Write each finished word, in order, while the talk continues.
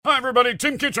Hi, everybody.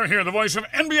 Tim Kitcher here, the voice of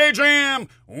NBA Jam.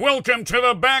 Welcome to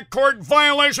the Backcourt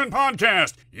Violation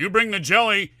Podcast. You bring the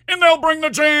jelly, and they'll bring the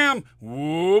jam.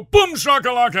 Woo, boom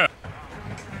shakalaka.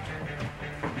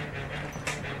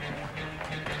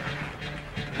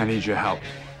 I need your help.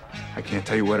 I can't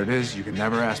tell you what it is. You can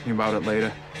never ask me about it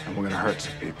later, and we're gonna hurt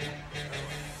some people.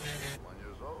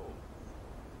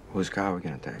 Whose car are we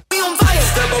gonna take?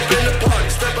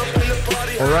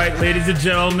 All right, ladies and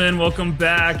gentlemen, welcome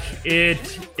back.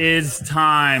 It is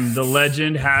time. The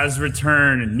legend has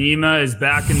returned. Nima is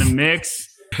back in the mix.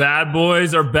 Bad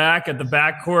boys are back at the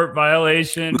Backcourt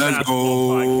Violation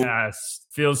Podcast.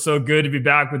 Feels so good to be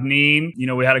back with Neem. You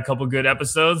know, we had a couple good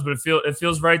episodes, but it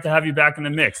feels right to have you back in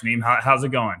the mix. Neem, how's it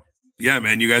going? Yeah,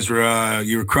 man, you guys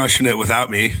were crushing it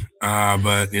without me,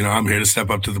 but you know I'm here to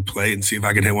step up to the plate and see if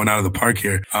I can hit one out of the park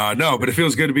here. No, but it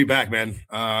feels good to be back, man.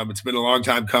 It's been a long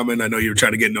time coming. I know you were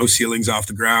trying to get No Ceilings off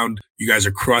the ground. You guys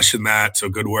are crushing that, so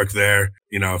good work there.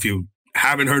 You know, if you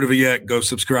haven't heard of it yet, go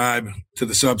subscribe to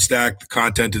the Substack. The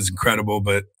content is incredible,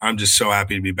 but I'm just so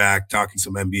happy to be back talking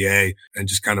some NBA and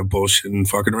just kind of bullshitting and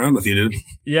fucking around with you, dude.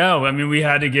 Yeah, I mean, we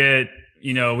had to get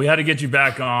you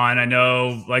back on. I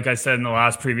know, like I said in the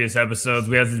last previous episodes,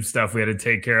 we had some stuff we had to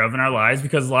take care of in our lives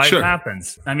because life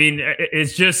happens. I mean,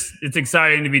 it's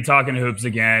exciting to be talking hoops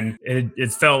again.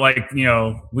 It felt like, you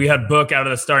know, we had Book out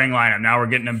of the starting lineup. Now we're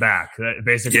getting him back.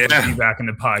 Basically, getting back in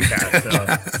the podcast.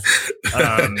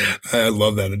 So, I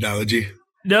love that analogy.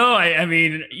 No, I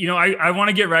mean, you know, I want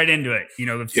to get right into it. You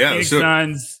know, the Phoenix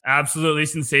Suns, absolutely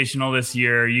sensational this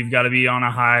year. You've got to be on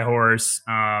a high horse.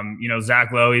 You know,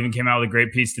 Zach Lowe even came out with a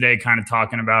great piece today kind of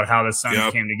talking about how the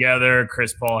Suns came together.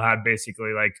 Chris Paul had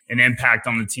basically like an impact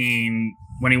on the team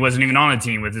when he wasn't even on the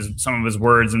team with some of his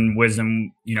words and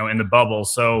wisdom, you know, in the bubble.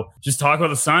 So just talk about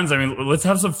the Suns. I mean, let's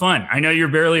have some fun. I know you're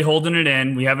barely holding it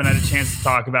in. We haven't had a chance to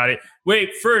talk about it.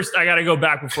 Wait, first, I got to go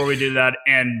back before we do that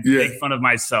and make fun of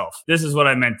myself. This is what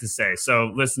I meant to say.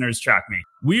 So listeners, track me.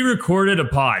 We recorded a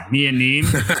pod, me and Neem,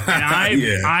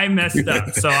 and I messed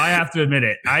up. So I have to admit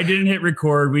it. I didn't hit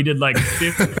record. We did like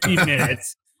 50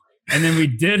 minutes. And then we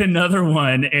did another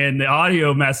one and the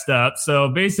audio messed up. So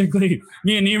basically,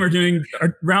 me and Neem are doing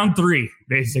round 3,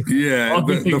 basically. Yeah. All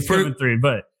the first 3,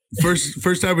 but.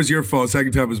 First time was your fault.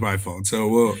 Second time was my fault.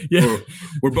 So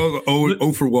we're both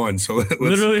 0 for 1. So let's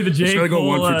literally the J. Cole, go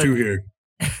 1 for 2 here.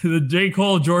 The J.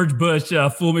 Cole, George Bush,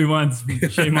 fool me once,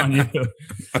 shame on you.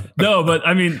 No, but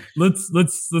I mean, let's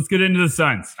get into the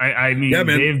Suns. I mean,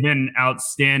 they've been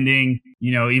outstanding.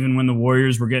 You know, even when the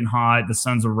Warriors were getting hot, the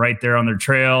Suns were right there on their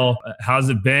trail. How's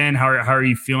it been? How are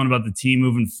you feeling about the team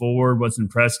moving forward? What's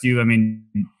impressed you? I mean,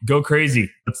 go crazy.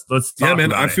 Let's talk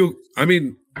about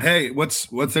it. Hey, what's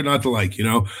there not to like? You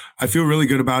know, I feel really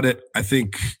good about it. I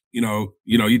think, you know,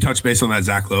 you touched base on that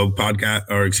Zach Lowe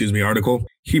article.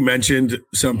 He mentioned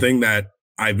something that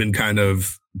I've been kind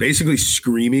of basically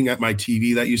screaming at my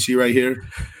TV that you see right here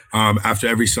after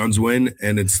every Suns win.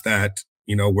 And it's that,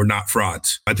 you know, we're not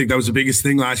frauds. I think that was the biggest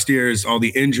thing last year is all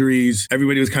the injuries.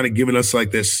 Everybody was kind of giving us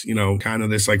like this, you know, kind of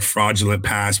this like fraudulent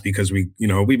pass because we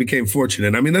became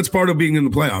fortunate. I mean, that's part of being in the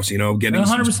playoffs, you know, getting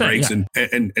some breaks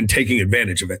and taking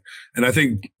advantage of it. And I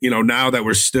think, you know, now that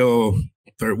we're still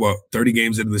 30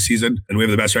 games into the season and we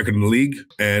have the best record in the league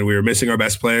and we were missing our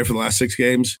best player for the last 6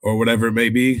 games or whatever it may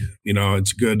be, you know,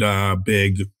 it's a good,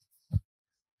 big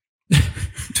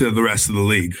to the rest of the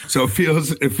league. So it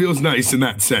feels nice in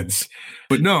that sense.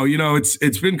 But no, you know, it's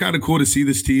been kind of cool to see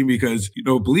this team because, you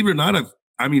know, believe it or not,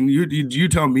 I mean, you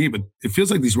tell me, but it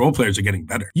feels like these role players are getting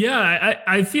better. Yeah,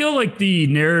 I feel like the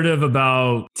narrative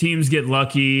about teams get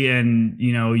lucky and,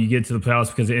 you know, you get to the playoffs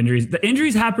because of injuries. The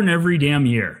injuries happen every damn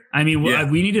year. I mean,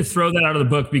 we need to throw that out of the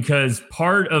book because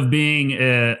part of being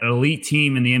an elite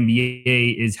team in the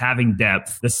NBA is having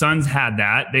depth. The Suns had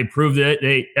that. They proved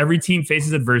it. Every team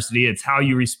faces adversity. It's how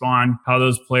you respond, how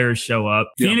those players show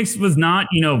up. Yeah. Phoenix was not,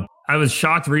 you know, I was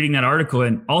shocked reading that article.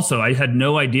 And also, I had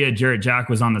no idea Jarrett Jack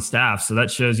was on the staff. So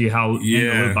that shows you how in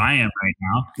the loop I am right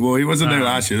now. Well, he wasn't there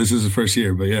last year. This is his first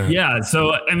year, but yeah. Yeah.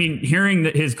 So, I mean, hearing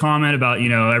his comment about, you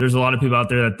know, there's a lot of people out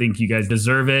there that think you guys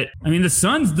deserve it. I mean, the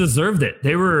Suns deserved it.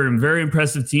 They were a very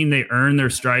impressive team. They earned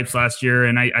their stripes last year.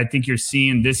 And I think you're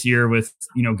seeing this year with,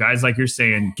 you know, guys like you're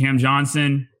saying, Cam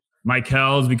Johnson, Mike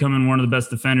Hell's becoming one of the best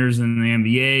defenders in the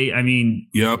NBA. I mean,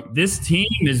 this team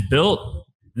is built.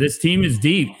 This team is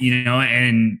deep, you know,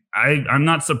 and I'm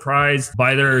not surprised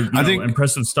by their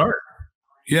impressive start.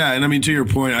 Yeah, and I mean, to your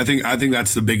point, I think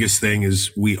that's the biggest thing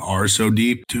is we are so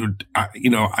deep, dude.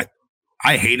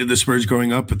 I hated the Spurs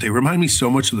growing up, but they remind me so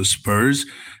much of the Spurs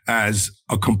as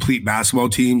a complete basketball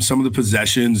team. Some of the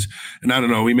possessions, and I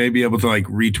don't know, we may be able to like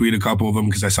retweet a couple of them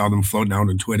because I saw them floating out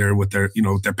on Twitter with their,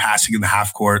 their passing in the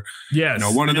half court. Yes.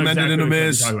 One of them ended in a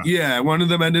miss. Yeah. One of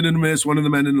them ended in a miss. One of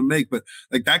them ended in a make. But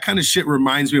like that kind of shit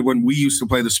reminds me of when we used to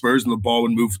play the Spurs and the ball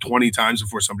would move 20 times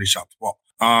before somebody shot the ball.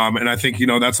 And I think,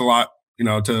 that's a lot,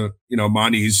 to,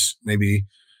 Monty's maybe,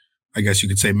 I guess you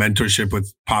could say mentorship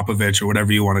with Popovich or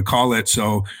whatever you want to call it.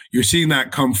 So you're seeing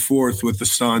that come forth with the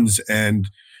Suns, and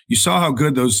you saw how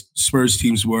good those Spurs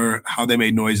teams were, how they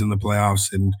made noise in the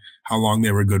playoffs, and how long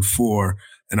they were good for.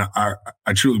 And I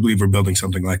truly believe we're building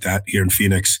something like that here in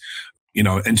Phoenix.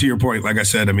 And to your point, like I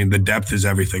said, I mean, the depth is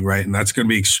everything, right? And that's going to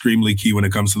be extremely key when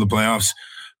it comes to the playoffs.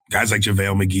 Guys like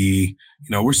JaVale McGee,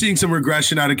 we're seeing some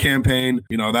regression out of Campaign.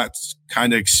 That's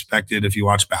kind of expected. If you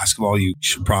watch basketball, you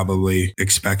should probably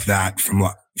expect that from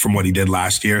what he did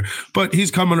last year. But he's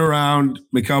coming around.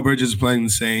 Mikal Bridges is playing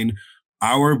insane.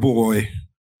 Our boy,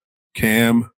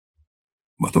 Cam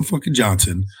motherfucking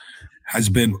Johnson, has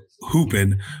been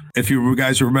hooping. If you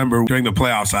guys remember, during the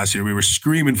playoffs last year, we were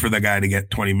screaming for the guy to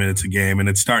get 20 minutes a game, and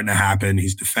it's starting to happen.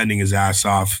 He's defending his ass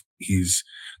off.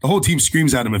 The whole team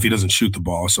screams at him if he doesn't shoot the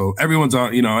ball. So everyone's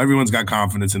got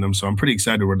confidence in him. So I'm pretty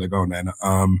excited where they're going, man.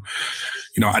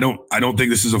 I don't think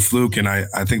this is a fluke, and I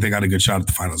think they got a good shot at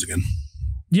the finals again.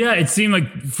 Yeah, it seemed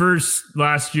like first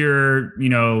last year,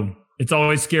 it's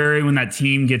always scary when that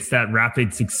team gets that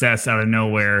rapid success out of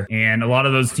nowhere. And a lot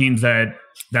of those teams that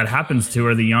happens to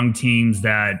are the young teams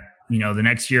that, the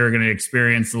next year are going to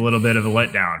experience a little bit of a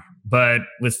letdown. But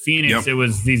with Phoenix, It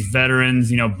was these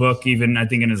veterans, Book, even I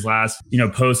think in his last,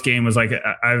 post game was like,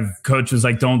 coach was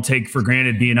like, don't take for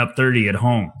granted being up 30 at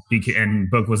home. And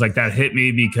Book was like, that hit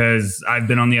me because I've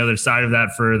been on the other side of that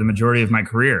for the majority of my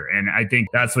career. And I think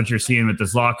that's what you're seeing with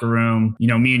this locker room.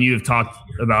 Me and you have talked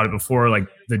about it before, like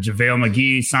the JaVale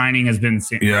McGee signing has been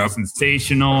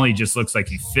sensational. He just looks like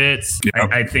he fits.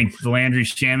 I think the Landry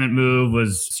Shamet move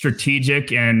was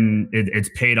strategic, and it's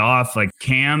paid off. Like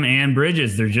Cam and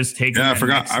Bridges, they're just taking that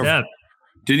next step.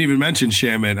 Didn't even mention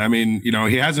Shamet. I mean,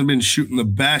 he hasn't been shooting the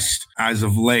best as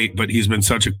of late, but he's been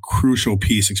such a crucial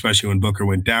piece, especially when Booker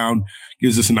went down.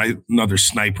 Gives us another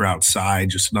sniper outside,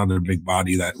 just another big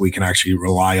body that we can actually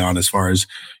rely on as far as,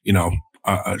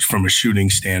 from a shooting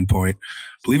standpoint.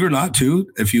 Believe it or not, too,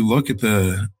 if you look at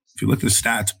the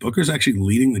stats, Booker's actually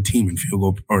leading the team in field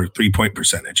goal or 3-point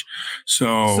percentage.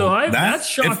 That's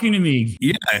shocking to me.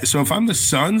 Yeah. So if I'm the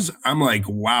Suns, I'm like,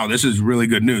 wow, this is really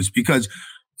good news, because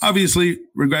obviously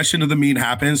regression to the mean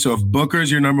happens. So if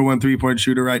Booker's your number one 3-point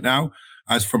shooter right now,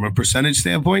 as from a percentage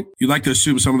standpoint, you'd like to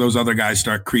assume some of those other guys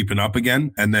start creeping up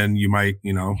again. And then you might,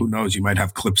 who knows, you might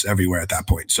have clips everywhere at that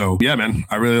point. So yeah, man,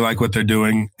 I really like what they're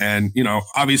doing. And,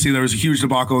 obviously there was a huge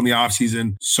debacle in the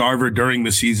offseason. Sarver during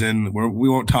the season, we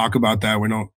won't talk about that. We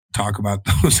don't talk about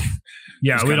those.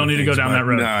 Yeah, we don't need to go down that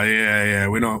road. No, yeah.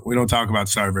 We don't talk about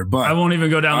Sarver, but I won't even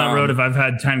go down that road. If I've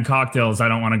had 10 cocktails, I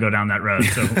don't want to go down that road.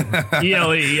 So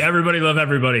ELE, everybody love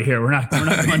everybody here. We're not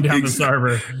going down the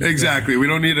Sarver. Exactly. We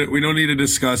don't need to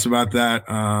discuss about that.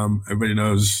 Everybody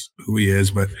knows who he is,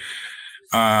 but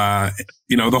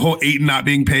the whole Ayton not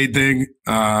being paid thing,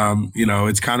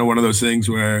 it's kind of one of those things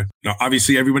where,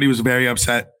 obviously everybody was very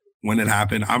upset when it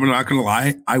happened. I'm not going to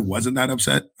lie, I wasn't that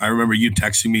upset. I remember you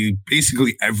texting me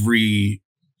basically every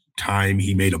time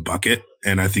he made a bucket.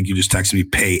 And I think you just texted me,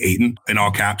 pay Ayton, in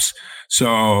all caps.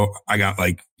 So I got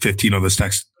like 15 of those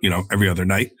texts, every other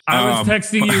night. I was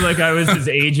texting you like I was his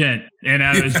agent, and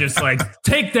I was just like,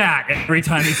 take that every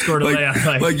time he scored a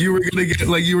layup. Like you were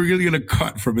gonna get a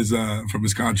cut from his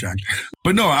contract.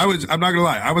 But no, I'm not gonna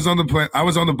lie. I was on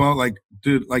the boat, like,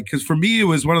 dude, like, because for me it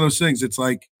was one of those things. It's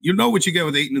like, what you get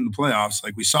with Ayton in the playoffs.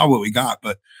 Like, we saw what we got.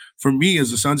 But for me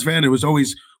as a Suns fan, it was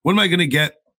always, what am I gonna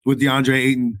get with DeAndre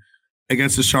Ayton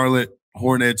against the Charlotte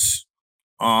Hornets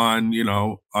on,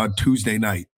 a Tuesday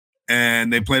night?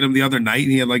 And they played him the other night,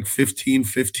 and he had like 15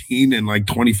 in like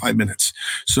 25 minutes.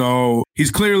 So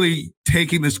he's clearly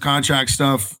taking this contract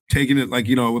stuff, taking it like,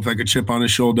 with like a chip on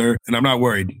his shoulder. And I'm not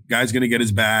worried. Guy's going to get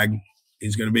his bag.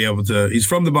 He's going to be able to, he's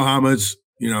from the Bahamas.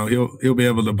 He'll be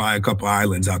able to buy a couple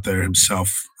islands out there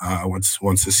himself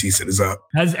once the season is up.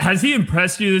 Has he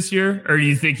impressed you this year, or do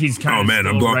you think he's kind of? Oh man,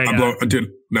 I'm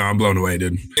blown away,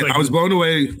 dude. I was blown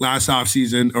away last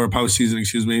offseason or postseason,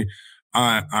 excuse me.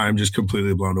 I'm just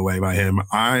completely blown away by him.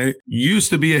 I used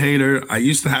to be a hater. I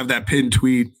used to have that pinned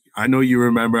tweet. I know you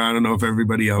remember. I don't know if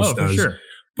everybody else does. For sure.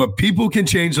 But people can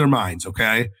change their minds,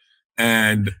 okay?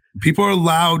 And people are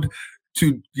allowed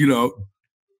to,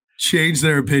 change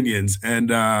their opinions. And,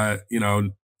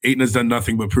 Ayton has done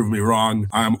nothing but prove me wrong.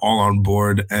 I'm all on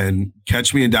board, and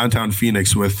catch me in downtown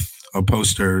Phoenix with a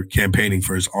poster campaigning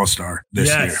for his All-Star this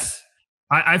year.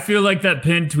 I feel like that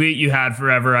pinned tweet you had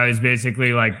forever. I was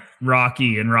basically like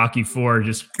Rocky and Rocky IV,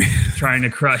 just trying to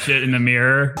crush it in the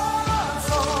mirror.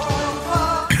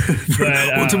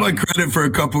 Well, to my credit, for a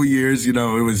couple years, it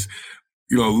was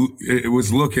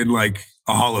looking like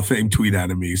a Hall of Fame tweet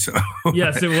out of me. So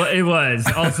yes, it was.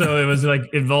 Also, it was like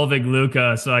involving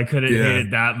Luka, so I couldn't hate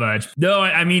it that much. No,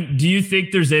 I mean, do you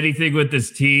think there's anything with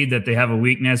this team that they have a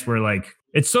weakness where, like,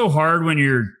 it's so hard when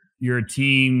you're a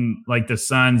team like the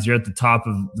Suns, you're at the top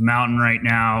of the mountain right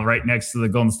now, right next to the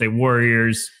Golden State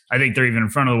Warriors. I think they're even in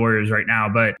front of the Warriors right now,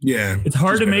 but it's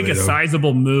hard to make a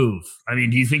sizable move. I mean,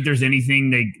 do you think there's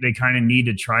anything they kind of need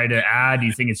to try to add? Do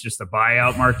you think it's just a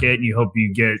buyout market and you hope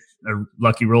you get a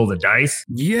lucky roll of the dice?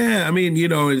 Yeah, I mean,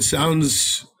 it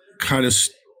sounds kind of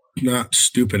not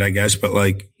stupid, I guess, but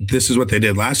like this is what they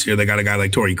did last year. They got a guy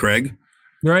like Torrey Craig.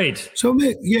 Right. So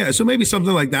maybe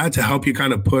something like that to help you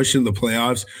kind of push in the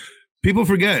playoffs. People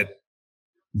forget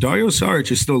Dario Saric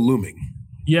is still looming.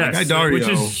 Yes, Dario, which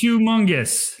is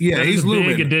humongous. Yeah, that's he's a looming.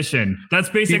 Big addition. That's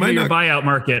basically your buyout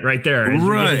market right there.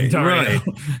 Right.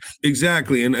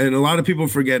 Exactly. And a lot of people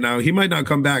forget now, he might not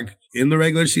come back in the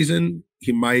regular season.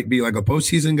 He might be like a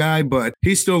postseason guy, but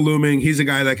he's still looming. He's a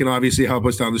guy that can obviously help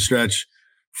us down the stretch.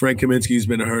 Frank Kaminsky's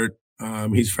been hurt.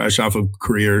 He's fresh off of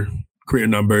career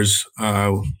numbers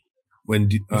when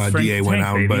DA went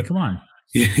out. Baby. But come on.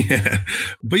 Yeah.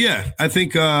 But yeah, I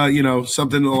think,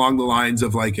 something along the lines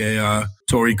of like a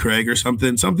Torrey Craig or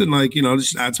something like,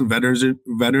 just add some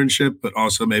veteranship, but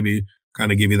also maybe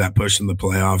kind of give you that push in the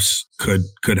playoffs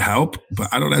could help. But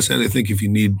I don't necessarily think if you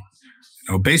need,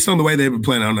 based on the way they've been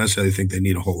playing, I don't necessarily think they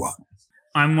need a whole lot.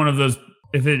 I'm one of those,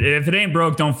 if it ain't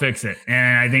broke, don't fix it.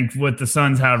 And I think what the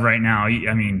Suns have right now,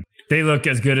 I mean, they look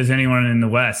as good as anyone in the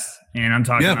West. And I'm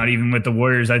talking about even with the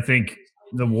Warriors. I think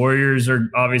the Warriors are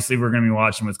obviously we're going to be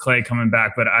watching with Clay coming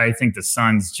back, but I think the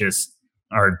Suns just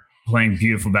are playing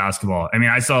beautiful basketball. I mean,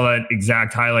 I saw that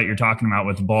exact highlight you're talking about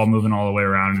with the ball moving all the way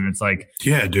around, and it's like,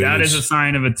 that is a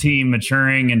sign of a team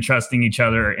maturing and trusting each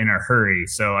other in a hurry.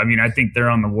 So, I mean, I think they're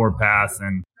on the warpath,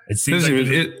 and it seems like there's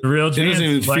a real chance. It doesn't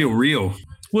even feel real.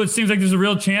 Well, it seems like there's a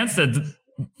real chance that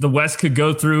the West could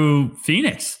go through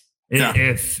Phoenix. Yeah.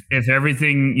 If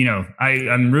everything,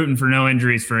 I'm rooting for no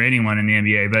injuries for anyone in the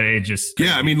NBA, but it just...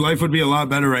 Yeah, I mean, life would be a lot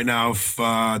better right now if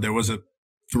there wasn't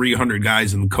 300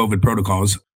 guys in COVID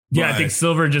protocols. Yeah, I think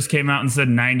Silver just came out and said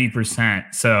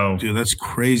 90%. So, dude, that's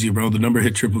crazy, bro. The number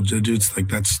hit triple digits. Like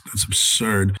that's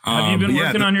absurd. Have you been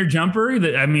working on your jumper?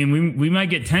 I mean, we might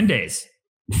get 10 days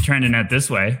trending at this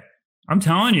way. I'm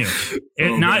telling you,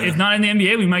 if not in the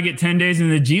NBA, we might get 10 days in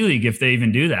the G League if they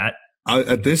even do that.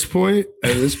 At this point,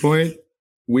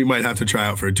 we might have to try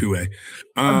out for a two-way.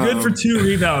 I'm good for 2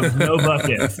 rebounds, no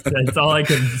buckets. That's all I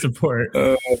can support.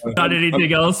 Not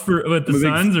anything else with the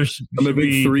Suns, or I'm a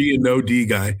big 3 and no D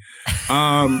guy.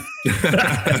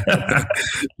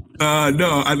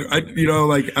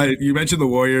 You mentioned the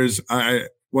Warriors.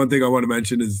 One thing I want to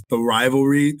mention is the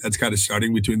rivalry that's kind of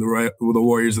starting between the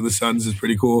Warriors and the Suns is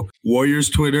pretty cool. Warriors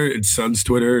Twitter and Suns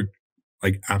Twitter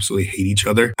absolutely hate each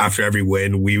other. After every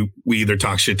win, we either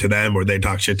talk shit to them or they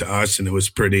talk shit to us. And it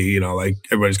was pretty,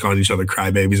 everybody's calling each other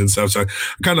crybabies and stuff. So I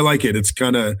kind of like it. It's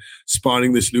kind of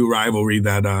spawning this new rivalry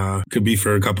that could be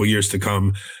for a couple years to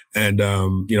come. And,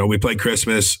 we play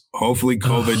Christmas. Hopefully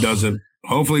COVID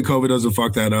doesn't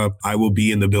fuck that up. I will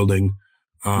be in the building.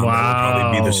 Wow.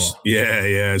 That'll probably be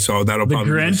yeah. So that'll the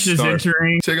probably Grinch be the is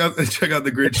entering. Check out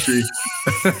the Grinch tree.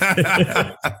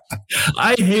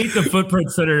 I hate the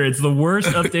Footprint Center. It's the worst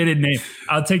updated name.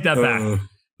 I'll take that back.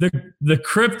 The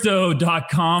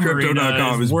crypto.com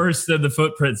arena is worse than the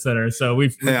Footprint Center. So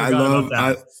I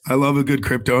love a good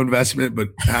crypto investment, but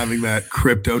having that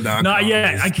crypto.com. Not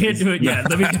yet. I can't do it yet.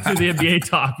 Let me get through the NBA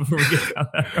talk before we get down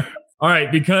there. All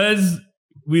right, because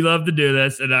we love to do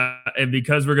this, and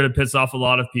because we're going to piss off a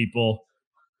lot of people,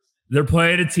 they're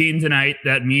playing a team tonight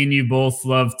that me and you both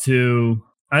love to.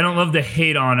 I don't love to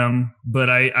hate on them,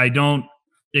 but I don't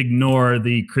ignore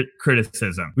the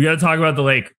criticism. We got to talk about the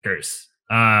Lakers.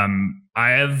 I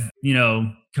have,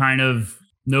 kind of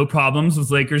no problems with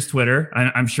Lakers Twitter.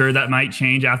 I'm sure that might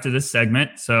change after this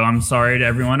segment. So I'm sorry to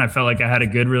everyone. I felt like I had a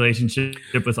good relationship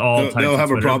with all types of Twitter. They'll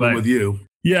have a problem with you.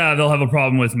 Yeah, they'll have a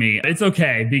problem with me. It's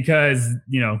okay because,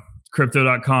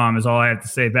 crypto.com is all I have to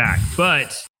say back.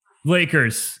 But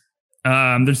Lakers,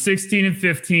 they're 16 and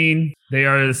 15. They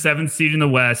are the 7th seed in the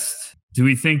West. Do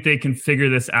we think they can figure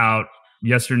this out?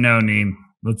 Yes or no, Neem?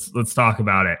 Let's talk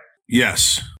about it.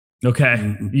 Yes.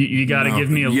 Okay. You got to give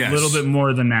me a little bit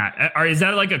more than that. Is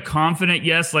that like a confident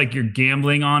yes, like you're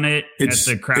gambling on it at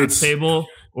the craps table?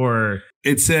 Or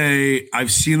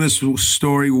I've seen this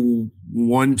story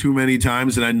one too many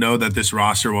times, and I know that this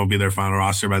roster won't be their final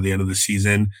roster by the end of the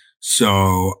season.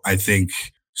 So I think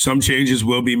some changes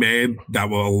will be made that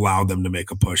will allow them to make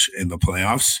a push in the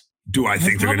playoffs. Do I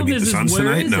think they're going to beat the Suns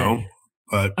tonight? No.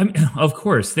 But of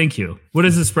course. Thank you. What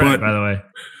is the spread, by the way?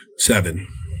 7.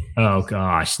 Oh,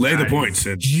 gosh. Lay the points.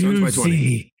 Juicy. By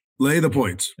 20. Lay the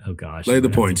points. Oh, gosh. Lay the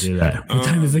points. Do that. What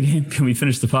time is the game? Can we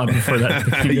finish the pod before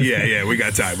that? Yeah. We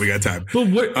got time.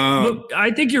 But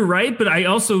I think you're right, but I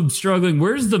also struggling.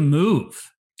 Where's the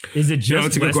move? Is it just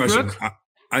it's a Westbrook? good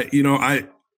question.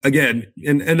 Again,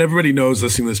 and everybody knows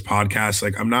listening to this podcast,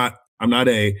 like I'm not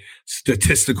a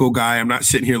statistical guy. I'm not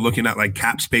sitting here looking at like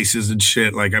cap spaces and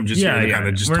shit. Like I'm just kind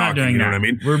of just we're talking. Not doing you know that. what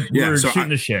I mean? We're shooting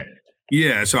the shit.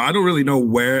 Yeah, so I don't really know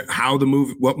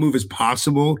what move is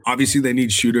possible. Obviously, they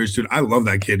need shooters, dude. I love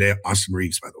that kid, Austin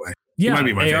Reeves, by the way. Yeah, he might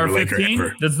be my favorite Laker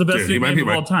ever. That's the best name of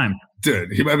all time.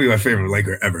 Dude, he might be my favorite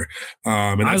Laker ever.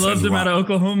 And I loved him out of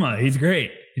Oklahoma. He's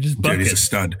great. He just buckets. Dude, he's a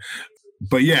stud.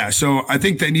 But yeah, so I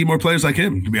think they need more players like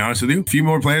him, to be honest with you. A few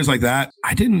more players like that.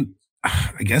 I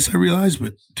guess I realized,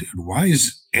 but dude, why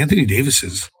is Anthony Davis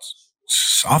as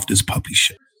soft as puppy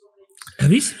shit?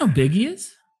 Have you seen how big he is?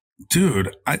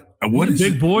 Dude, he's a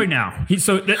big boy now. That's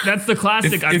the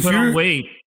classic. I put on weight,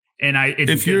 and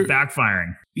it's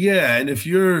backfiring. Yeah, and if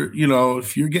you're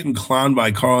getting clowned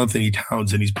by Karl Anthony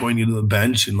Towns and he's pointing you to the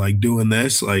bench and like doing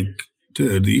this, like,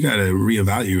 dude, you got to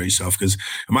reevaluate yourself because,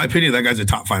 in my opinion, that guy's a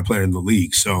top 5 player in the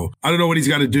league. So I don't know what he's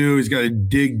got to do. He's got to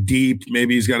dig deep.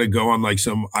 Maybe he's got to go on like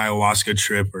some ayahuasca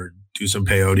trip or do some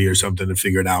peyote or something to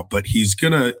figure it out. But he's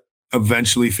gonna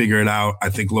eventually figure it out. I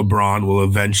think LeBron will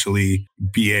eventually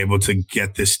be able to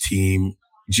get this team.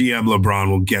 GM LeBron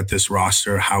will get this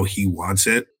roster how he wants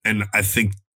it. And I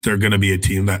think they're going to be a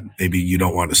team that maybe you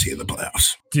don't want to see in the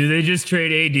playoffs. Do they just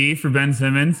trade AD for Ben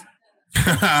Simmons?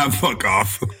 Fuck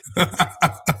off.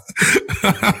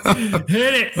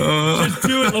 Hit it. Just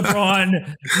do it,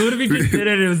 LeBron. What if he just did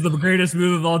it? It was the greatest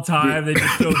move of all time. They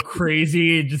just go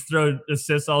crazy and just throw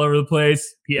assists all over the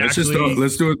place. Let's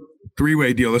do a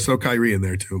 3-way deal. Let's throw Kyrie in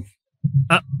there too.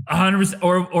 100%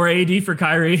 or AD for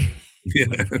Kyrie. Yeah.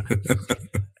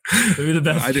 It'd be the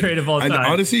best trade of all time. I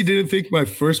honestly didn't think my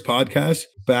first podcast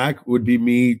back would be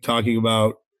me talking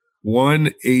about 1,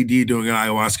 AD doing an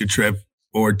ayahuasca trip,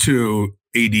 or 2,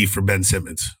 AD for Ben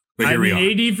Simmons. But here we are.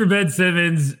 AD for Ben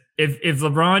Simmons. If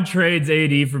LeBron trades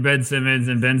AD for Ben Simmons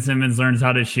and Ben Simmons learns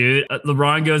how to shoot,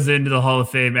 LeBron goes into the Hall of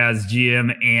Fame as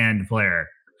GM and player.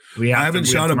 We have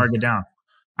to mark it down.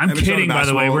 I'm kidding, by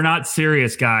the way. We're not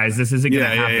serious, guys. This isn't going to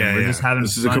happen. Yeah, We're just having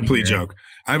This is a complete joke.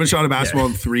 I haven't shot a basketball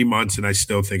in 3 months, and I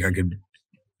still think I could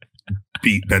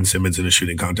beat Ben Simmons in a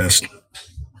shooting contest.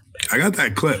 I got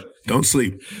that clip. Don't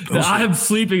sleep. I am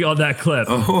sleeping on that clip.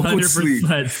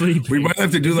 100% sleeping. We might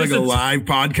have to do like a live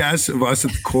podcast of us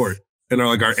at the court and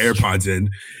our AirPods in,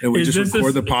 and we just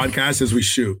record the podcast as we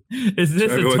shoot. Is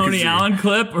this a Tony Allen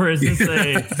clip or is this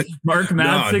a Mark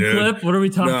Madsen clip? What are we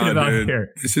talking about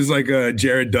here? This is like a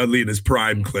Jared Dudley in his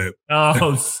prime clip.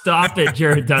 Oh, stop it,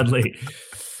 Jared Dudley.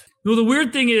 Well, the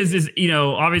weird thing is,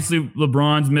 obviously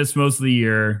LeBron's missed most of the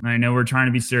year. I know we're trying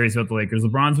to be serious about the Lakers.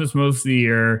 LeBron's missed most of the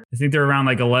year. I think they're around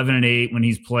like 11-8 when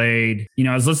he's played.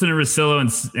 I was listening to Russillo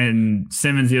and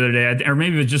Simmons the other day, or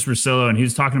maybe it was just Russillo, and he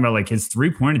was talking about like his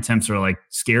 3-point attempts are like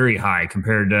scary high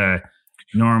compared to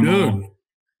normal. Dude,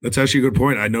 that's actually a good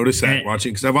point. I noticed that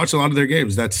watching, because I've watched a lot of their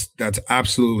games. That's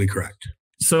absolutely correct.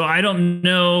 So I don't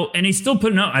know. And he's still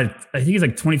putting up, I think he's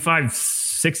like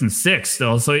 25-6 and 6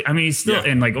 still. So, I mean, he's still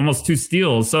in like almost 2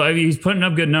 steals. So, I mean, he's putting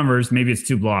up good numbers. Maybe it's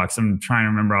 2 blocks. I'm trying to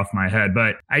remember off my head,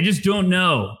 but I just don't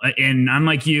know. And I'm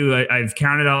like you, I've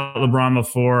counted out LeBron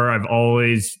before. I've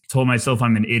always told myself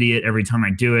I'm an idiot every time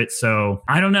I do it. So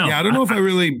I don't know. Yeah, I don't know if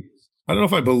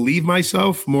I believe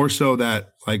myself, more so that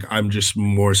like I'm just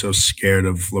more so scared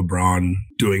of LeBron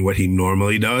doing what he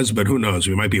normally does. But who knows?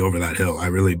 We might be over that hill. I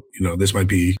really, this might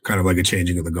be kind of like a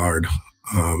changing of the guard.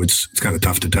 It's kind of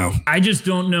tough to tell. I just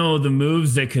don't know the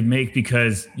moves they could make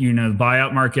because, the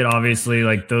buyout market, obviously,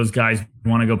 like those guys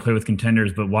want to go play with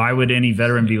contenders. But why would any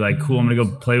veteran be like, cool, I'm going to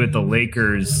go play with the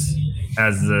Lakers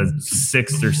as the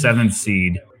 6th or 7th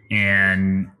seed?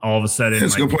 And all of a sudden,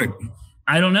 that's a good point.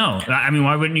 I don't know. I mean,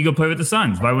 why wouldn't you go play with the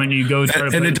Suns? Why wouldn't you go try to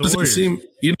play with the Warriors?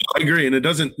 I agree. And it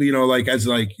doesn't,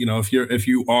 if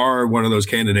you are one of those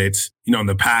candidates, in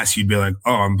the past, you'd be like,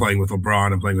 oh, I'm playing with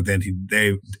LeBron. I'm playing with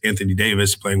Anthony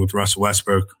Davis, playing with Russell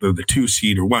Westbrook, the 2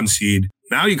 seed or 1 seed.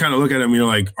 Now you kind of look at them and you're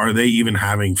like, are they even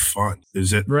having fun?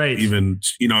 Is it even,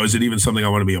 is it even something I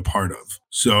want to be a part of?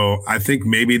 So I think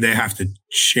maybe they have to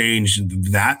change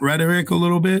that rhetoric a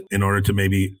little bit in order to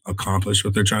maybe accomplish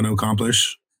what they're trying to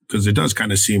accomplish. Because it does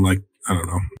kind of seem like, I don't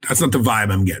know, that's not the vibe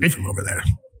I'm getting from over there.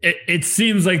 It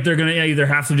seems like they're going to either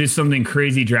have to do something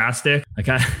crazy drastic. Like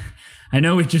I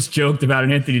know we just joked about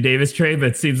an Anthony Davis trade, but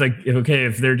it seems like, okay,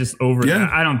 if they're just over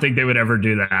that, I don't think they would ever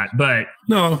do that. But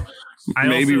no,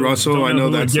 maybe Russell. I know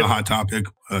that's a hot topic.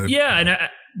 Yeah.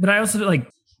 But I also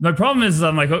my problem is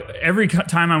I'm like, every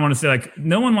time I want to say like,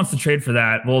 no one wants to trade for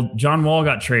that. Well, John Wall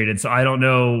got traded. So I don't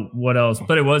know what else,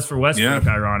 but it was for Westbrook,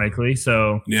 ironically.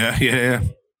 So yeah.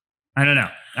 I don't know.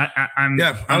 I'm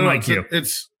like you.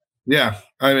 It's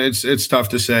tough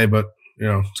to say, but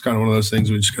it's kind of one of those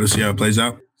things. We just got to see how it plays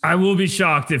out. I will be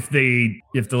shocked if the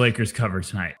Lakers cover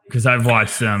tonight because I've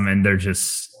watched them and they're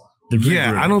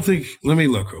brutal. I don't think. Let me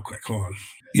look real quick. Hold on.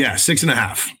 Yeah,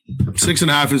 6.5.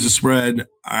 6.5 is a spread.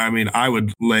 I mean, I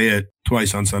would lay it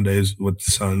twice on Sundays with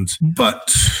the Suns,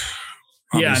 but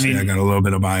obviously I got a little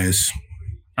bit of bias.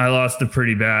 I lost a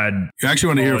pretty bad. You actually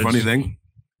want to hear a funny thing?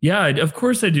 Yeah, of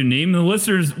course I do. Name the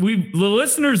listeners. The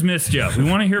listeners missed you. We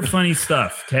want to hear funny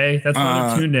stuff. Okay, that's why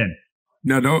they're tuned in.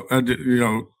 No,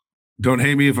 don't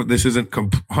hate me if this isn't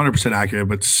 100% accurate,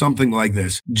 but something like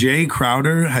this. Jay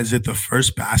Crowder has hit the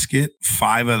first basket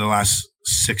 5 of the last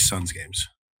 6 Suns games.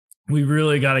 We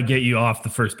really got to get you off the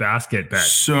first basket bet.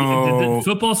 So did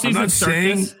football season start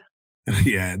this?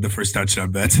 Yeah, the first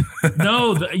touchdown bets.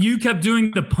 No, you kept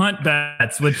doing the punt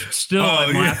bets, which still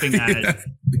I'm laughing at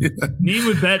it. Me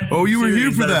would bet. Oh, you were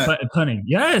here for that. Punting.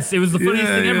 Yes, it was the funniest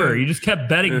thing ever. You just kept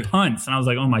betting punts. And I was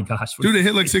like, oh my gosh. Dude, it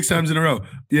hit like 6 times in a row.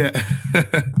 Yeah.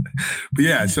 But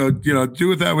yeah, so, do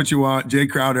with that what you want. Jay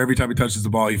Crowder, every time he touches the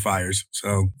ball, he fires.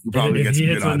 So you probably get some good odds. If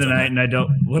he hits one tonight and I don't,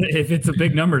 what if it's a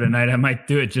big number tonight? I might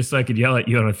do it just so I could yell at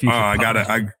you on a future. I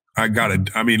got it.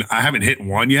 I mean, I haven't hit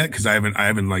one yet because I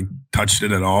haven't like touched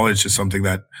it at all. It's just something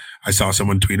that I saw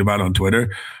someone tweet about on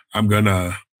Twitter. I'm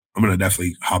gonna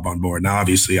definitely hop on board. Now,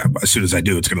 obviously, as soon as I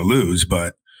do, it's gonna lose,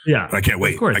 but I can't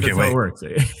wait. Of course, that's how it works.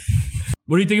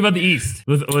 What do you think about the East?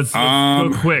 Let's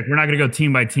go quick. We're not gonna go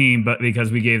team by team, but because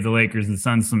we gave the Lakers and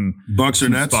Suns some Bucks or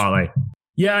Nets spotlight.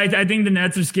 Yeah, I think the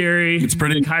Nets are scary. It's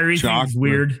pretty. The Kyrie thing's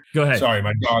weird. Go ahead. Sorry,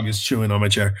 my dog is chewing on my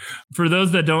chair. For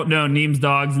those that don't know, Neem's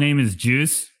dog's name is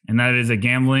Juice. And that is a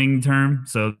gambling term,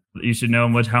 so you should know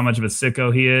how much of a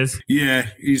sicko he is. Yeah,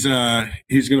 he's gonna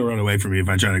run away from me if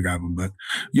I try to grab him, but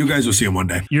you guys will see him one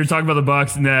day. You're talking about the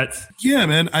Bucks and Nets. Yeah,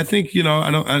 man. I think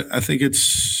I think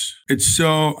it's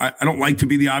so. I don't like to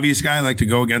be the obvious guy. I like to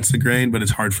go against the grain, but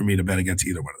it's hard for me to bet against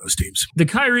either one of those teams. The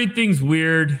Kyrie thing's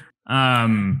weird.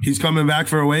 He's coming back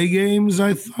for away games.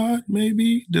 I thought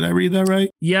maybe. Did I read that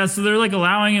right? Yeah. So they're like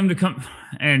allowing him to come.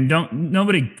 And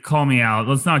nobody call me out.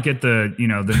 Let's not get the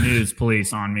news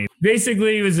police on me.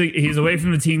 Basically, he's away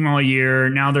from the team all year.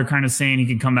 Now they're kind of saying he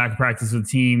can come back and practice with the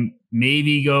team,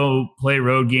 maybe go play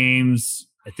road games.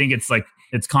 I think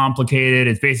it's complicated.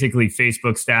 It's basically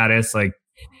Facebook status, like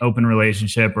open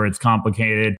relationship, or it's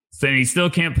complicated. So he still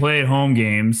can't play at home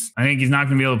games. I think he's not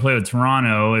going to be able to play with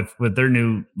Toronto with their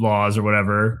new laws or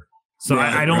whatever. So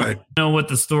I don't know what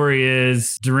the story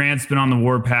is. Durant's been on the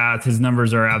warpath. His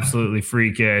numbers are absolutely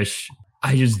freakish.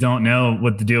 I just don't know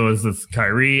what the deal is with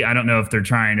Kyrie. I don't know if they're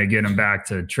trying to get him back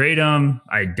to trade him.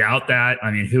 I doubt that.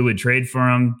 I mean, who would trade for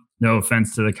him? No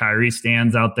offense to the Kyrie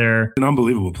stands out there. An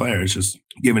unbelievable player. It's just,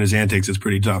 given his antics, it's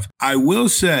pretty tough. I will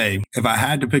say, if I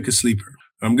had to pick a sleeper,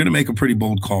 I'm going to make a pretty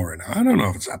bold call right now. I don't know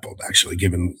if it's that bold, actually,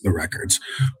 given the records.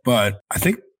 But I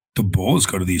think the Bulls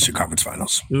go to the Eastern Conference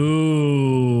Finals.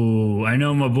 Ooh, I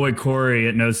know my boy Corey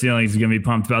at No Ceilings is going to be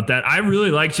pumped about that. I really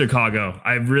like Chicago.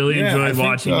 I really enjoyed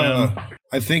watching them.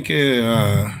 I think,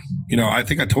 I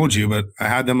think I told you, but I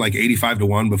had them like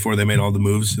 85-1 before they made all the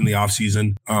moves in the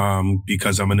offseason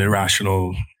because I'm an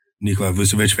irrational Nikola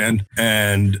Vucevic fan.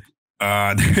 And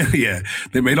yeah,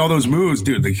 they made all those moves,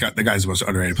 dude. The guy's the most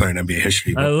underrated player in NBA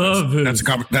history. I love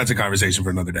Vuce. That's a conversation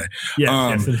for another day.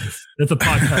 Yes, it is. That's a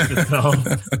podcast itself.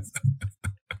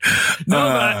 No,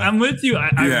 but I'm with you.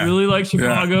 I really like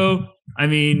Chicago. Yeah. I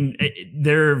mean,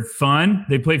 they're fun.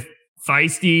 They play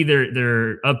feisty.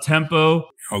 They're up tempo.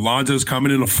 Alonzo's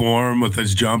coming into form with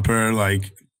his jumper.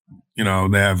 Like, they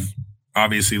have.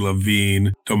 Obviously,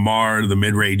 LaVine, DeMar, the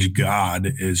mid-range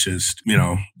god, is just,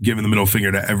 giving the middle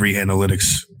finger to every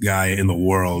analytics guy in the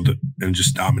world and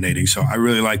just dominating. So I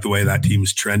really like the way that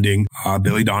team's trending.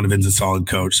 Billy Donovan's a solid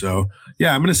coach. So,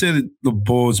 yeah, I'm going to say that the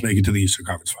Bulls make it to the Eastern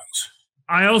Conference Finals.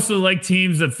 I also like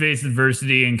teams that face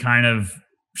adversity and kind of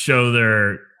show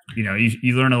their,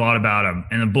 you learn a lot about them.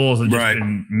 And the Bulls have just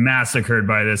been massacred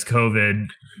by this COVID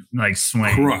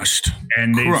swing. Crushed.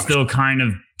 And they've still kind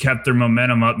of kept their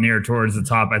momentum up near towards the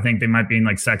top. I think they might be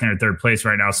in second or third place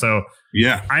right now. So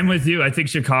yeah, I'm with you. I think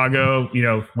Chicago,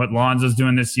 what Lonzo's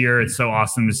doing this year, it's so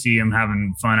awesome to see him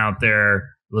having fun out there.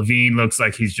 Levine looks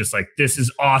like he's just this is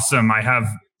awesome. I have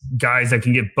guys that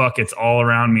can get buckets all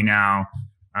around me now.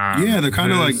 They're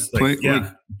kind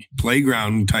of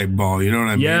playground type ball. You know what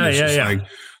I mean?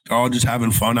 They're all just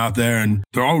having fun out there, and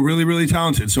they're all really, really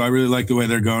talented. So I really like the way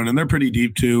they're going, and they're pretty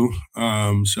deep too.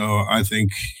 So I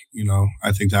think,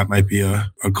 that might be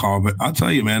a call. But I'll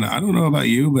tell you, man, I don't know about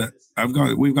you, but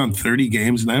we've gone 30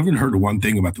 games, and I haven't heard one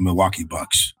thing about the Milwaukee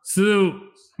Bucks. So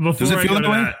before I go to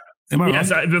that,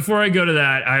 before I go to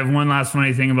that, I have one last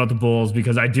funny thing about the Bulls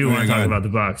because I do want to talk about the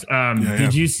Bucks.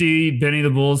 Did you see Benny the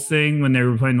Bulls thing when they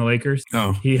were playing the Lakers?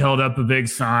 No. He held up a big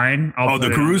sign.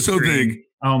 The Caruso thing.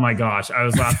 Oh my gosh, I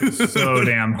was laughing so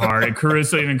damn hard. And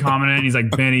Caruso even commented, and he's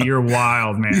like, "Benny, you're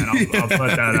wild, man." I'll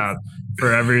put that up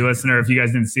for every listener. If you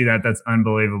guys didn't see that, that's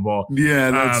unbelievable.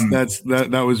 Yeah,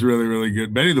 that was really, really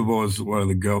good. Benny the Bull is one of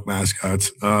the GOAT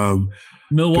mascots.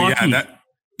 Milwaukee.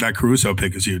 That Caruso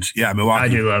pick is huge. Yeah,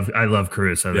 Milwaukee. I love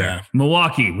Caruso there. Yeah.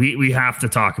 Milwaukee, we have to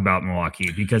talk about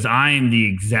Milwaukee because I am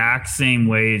the exact same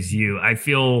way as you. I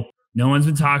feel no one's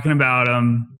been talking about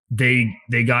them. They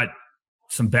got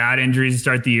some bad injuries to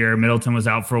start the year. Middleton was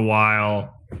out for a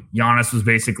while. Giannis was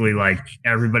basically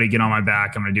everybody get on my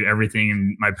back. I'm going to do everything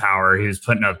in my power. He was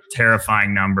putting up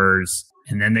terrifying numbers.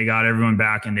 And then they got everyone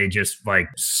back and they just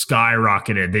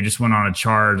skyrocketed. They just went on a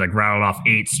charge, rattled off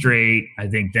 8 straight. I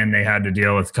think then they had to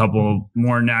deal with a couple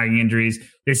more nagging injuries.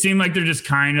 They seem like they're just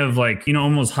kind of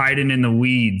almost hiding in the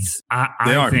weeds.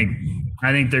 I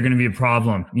think they're going to be a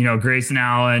problem. Grayson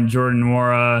Allen, Jordan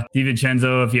Nwora,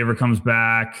 DiVincenzo, if he ever comes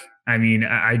back. I mean,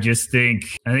 I think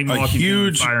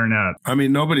Milwaukee's firing up. I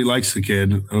mean, nobody likes the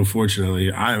kid,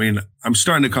 unfortunately. I mean, I'm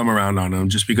starting to come around on him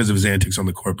just because of his antics on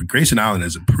the court, but Grayson Allen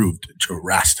has improved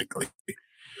drastically.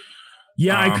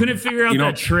 Yeah, I couldn't figure out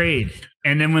that trade.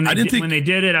 And then when they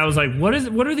did it, I was like, what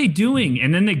are they doing?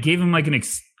 And then they gave him an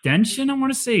extension, I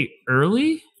want to say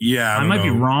early. Yeah. I might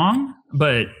be wrong,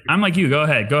 but I'm like you. Go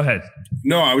ahead.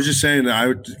 No, I was just saying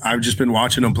that I've just been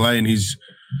watching him play, and he's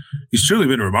truly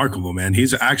been remarkable, man.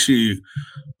 He's actually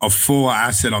a full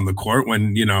asset on the court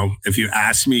when, if you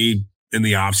ask me in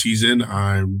the offseason,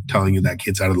 I'm telling you that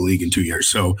kid's out of the league in 2 years.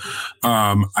 So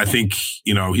I think,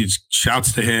 he's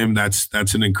shouts to him. That's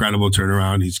an incredible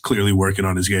turnaround. He's clearly working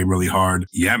on his game really hard.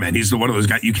 Yeah, man, he's one of those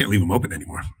guys, you can't leave him open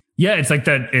anymore. Yeah, it's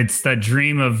that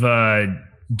dream of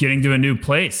getting to a new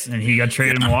place, and he got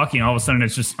traded in Milwaukee, and all of a sudden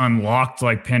it's just unlocked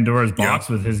Pandora's box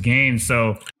with his game.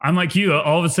 So I'm like you,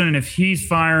 all of a sudden if he's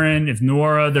firing, if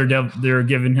Nwora, they're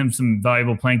giving him some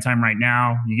valuable playing time right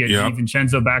now, you get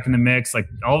DiVincenzo back in the mix,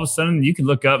 all of a sudden you can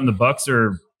look up and the Bucks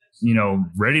are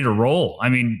ready to roll. I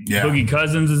mean, Boogie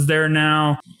Cousins is there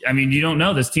now. I mean, you don't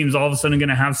know, this team's all of a sudden going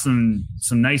to have some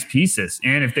nice pieces,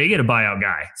 and if they get a buyout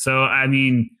guy. So I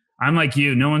mean, I'm like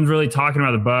you, no one's really talking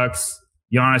about the Bucks.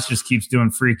 Giannis just keeps doing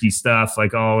freaky stuff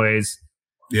like always.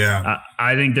 Yeah.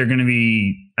 I think they're going to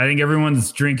be – I think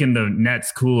everyone's drinking the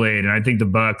Nets Kool-Aid, and I think the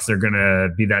Bucks are going to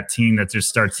be that team that just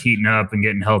starts heating up and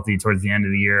getting healthy towards the end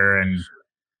of the year, and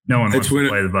no one wants to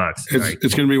play the Bucks.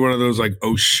 It's going to be one of those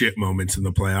oh shit moments in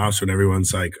the playoffs when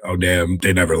everyone's like, oh damn,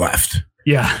 they never left.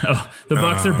 Yeah, the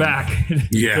Bucks are back.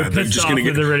 Yeah, they're just going to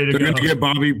get. They're ready to go. They're going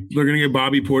to get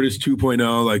Bobby Portis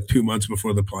 2.0 2 months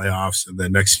before the playoffs, and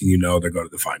then next thing you know, they're going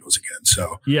to the finals again.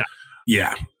 So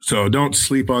yeah. So don't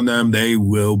sleep on them; they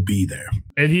will be there.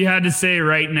 If you had to say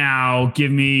right now,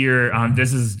 give me your.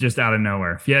 This is just out of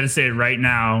nowhere. If you had to say it right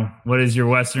now, what is your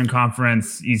Western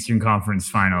Conference, Eastern Conference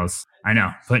Finals? I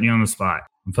know, putting you on the spot.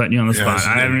 I'm putting you on the spot.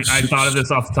 I thought of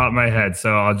this off the top of my head,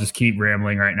 so I'll just keep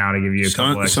rambling right now to give you a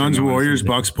couple. Suns, Warriors,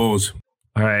 Bucks, Bulls.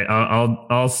 All right,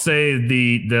 I'll say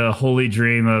the holy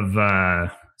dream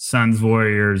of Suns,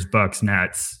 Warriors, Bucks,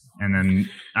 Nets, and then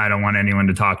I don't want anyone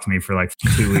to talk to me for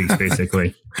 2 weeks,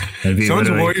 basically.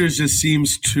 Suns, Warriors just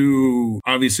seems too.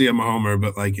 Obviously, I'm a homer,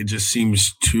 but it just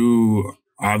seems too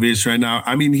obvious right now.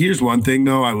 I mean, here's one thing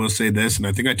though. I will say this, and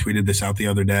I think I tweeted this out the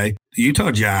other day. The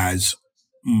Utah Jazz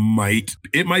might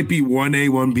be 1A,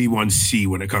 1B, 1C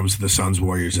when it comes to the Suns,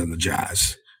 Warriors, and the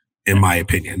Jazz, in my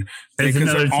opinion.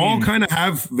 Because they all kind of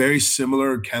have very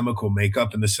similar chemical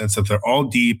makeup in the sense that they're all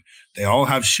deep, they all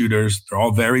have shooters, they're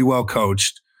all very well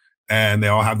coached, and they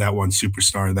all have that one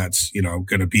superstar that's,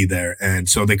 going to be there. And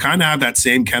so they kind of have that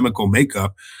same chemical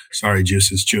makeup. Sorry,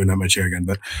 Juice is chewing on my chair again.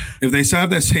 But if they still have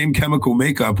that same chemical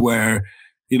makeup where,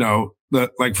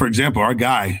 like, for example, our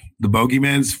guy, the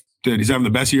bogeyman's, dude, he's having the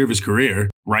best year of his career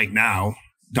right now.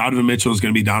 Donovan Mitchell is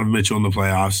going to be Donovan Mitchell in the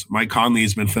playoffs. Mike Conley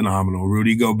has been phenomenal.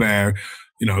 Rudy Gobert,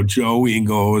 Joe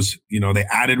Ingles, they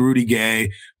added Rudy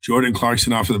Gay, Jordan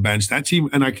Clarkson off of the bench. That team,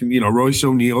 and I can, Royce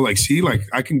O'Neal,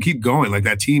 I can keep going. Like,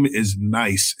 that team is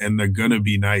nice, and they're going to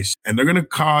be nice. And they're going to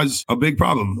cause a big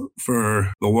problem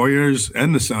for the Warriors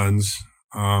and the Suns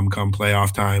come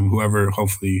playoff time. Whoever,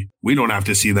 hopefully, we don't have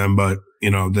to see them, but,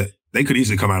 they could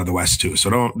easily come out of the West too.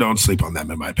 So don't sleep on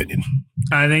them, in my opinion.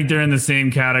 I think they're in the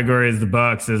same category as the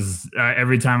Bucks. As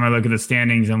every time I look at the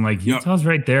standings, I'm like, Utah's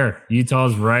right there.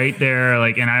 Utah's right there.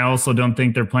 Like, and I also don't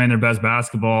think they're playing their best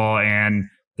basketball, and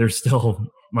they're still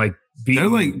like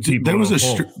beating. There was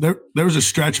a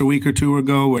stretch a week or two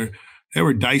ago where they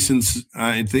were dicing.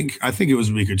 I think it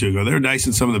was a week or two ago. They were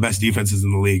dicing some of the best defenses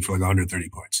in the league for like 130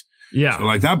 points. Yeah. So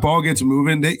like that ball gets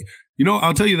moving.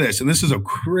 I'll tell you this, and this is a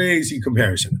crazy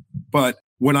comparison, but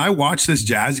when I watch this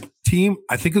Jazz team,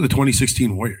 I think of the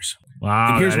 2016 Warriors.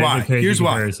 Wow. And here's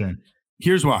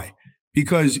why.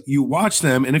 Because you watch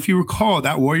them, and if you recall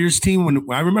that Warriors team, when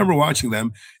I remember watching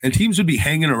them, and teams would be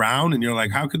hanging around, and you're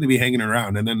like, how could they be hanging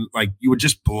around? And then like you would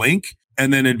just blink,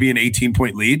 and then it'd be an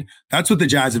 18-point lead. That's what the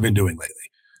Jazz have been doing lately.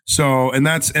 So, and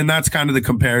that's kind of the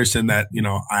comparison that,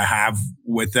 I have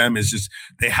with them is just,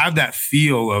 they have that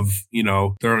feel of,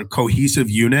 they're a cohesive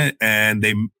unit, and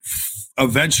they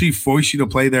eventually force you to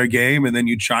play their game, and then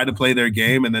you try to play their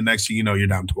game, and then next thing you know, you're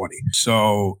down 20.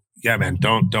 So yeah, man,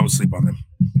 don't sleep on them.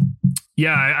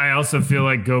 Yeah. I also feel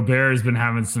like Gobert has been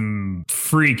having some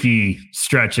freaky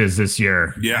stretches this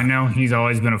year. Yeah. I know he's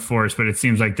always been a force, but it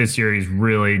seems like this year he's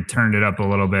really turned it up a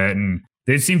little bit, and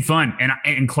they seem fun.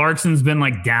 And Clarkson's been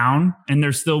like down, and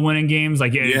they're still winning games.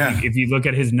 Like, if you look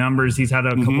at his numbers, he's had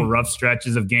a couple rough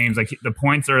stretches of games. Like, the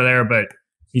points are there, but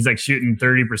he's like shooting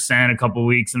 30% a couple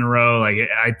weeks in a row. Like,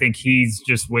 I think he's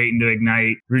just waiting to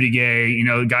ignite. Rudy Gay,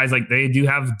 guys like they do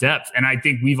have depth. And I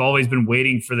think we've always been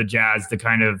waiting for the Jazz to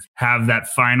kind of have that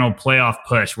final playoff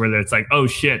push where it's like, oh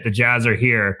shit, the Jazz are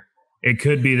here. It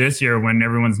could be this year when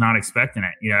everyone's not expecting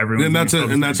it. And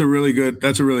that's a really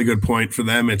good point for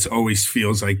them. It's always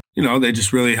feels like, they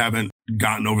just really haven't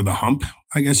gotten over the hump,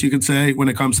 I guess you could say, when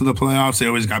it comes to the playoffs. They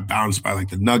always got bounced by like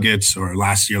the Nuggets, or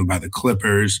last year by the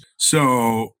Clippers.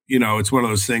 So, it's one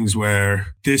of those things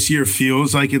where this year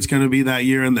feels like it's going to be that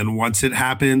year. And then once it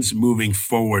happens, moving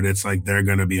forward, it's like they're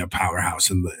going to be a powerhouse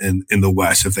in the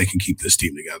West if they can keep this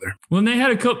team together. When they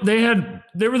had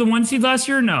they were the 1 seed last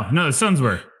year? No, the Suns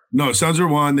were. No, Suns were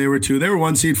 1. They were 2. They were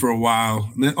 1 seed for a while.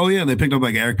 And they picked up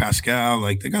like Eric Pascal.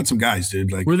 Like, they got some guys,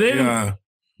 dude. Like, were they?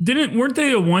 Weren't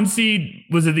they a 1 seed?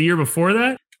 Was it the year before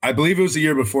that? I believe it was the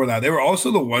year before that. They were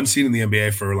also the 1 seed in the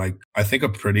NBA for like, I think, a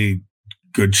pretty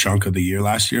good chunk of the year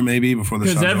last year, maybe before the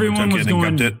Suns everyone was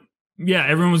going. Yeah,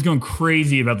 everyone was going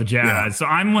crazy about the Jazz. Yeah. So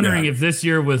I'm wondering if this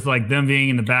year, with like them being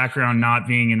in the background, not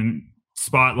being in the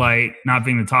spotlight, not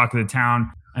being the talk of the town.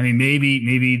 I mean,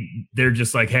 maybe they're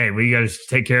just like, hey, we got to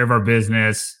take care of our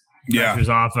business. Pressure's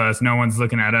off us. No one's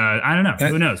looking at us. I don't know.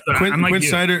 Who knows? But I'm like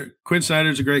Quinn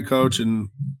Snyder's a great coach, and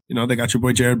they got your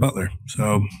boy Jared Butler.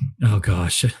 So, oh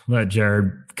gosh, let Jared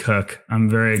cook. I'm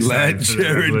very excited.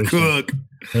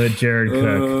 Let Jared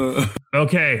cook.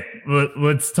 Okay,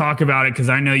 let's talk about it, because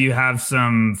I know you have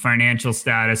some financial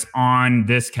status on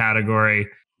this category.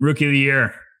 Rookie of the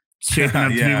Year. Shaping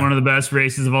up to be one of the best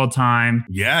races of all time.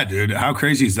 Yeah, dude. How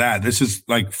crazy is that? This is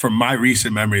like, from my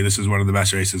recent memory, this is one of the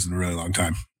best races in a really long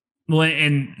time. Well,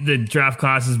 and the draft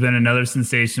class has been another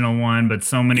sensational one, but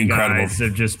so many guys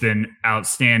have just been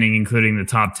outstanding, including the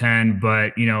top 10.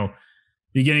 But,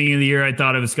 beginning of the year, I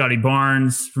thought it was Scotty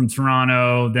Barnes from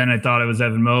Toronto. Then I thought it was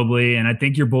Evan Mobley. And I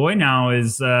think your boy now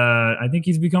is, I think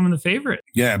he's becoming the favorite.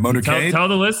 Yeah, Motorcade. Tell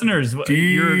the listeners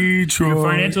your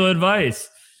financial advice.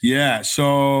 Yeah,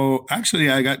 so actually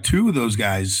I got 2 of those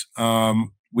guys.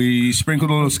 We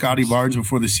sprinkled a little Scotty Barnes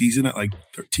before the season at like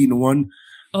 13-1.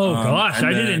 Oh gosh,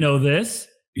 I didn't know this.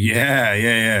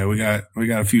 Yeah. We got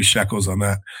a few shekels on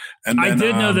that. And then, I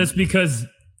did know this because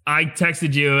I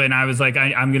texted you and I was like,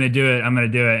 I'm going to do it.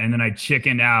 And then I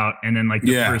chickened out. And then like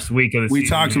the first week of the season, we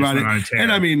talked about it.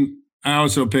 And I mean, I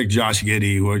also picked Josh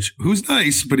Giddey, who's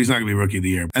nice, but he's not going to be Rookie of the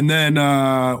Year. And then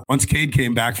once Cade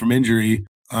came back from injury,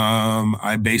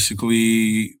 I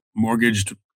basically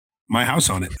mortgaged my house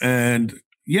on it. And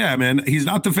yeah, man, he's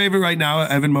not the favorite right now.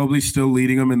 Evan Mobley's still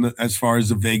leading him as far as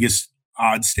the Vegas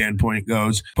odds standpoint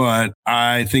goes. But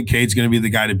I think Cade's going to be the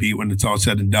guy to beat when it's all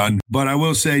said and done. But I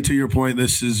will say, to your point,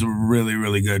 this is a really,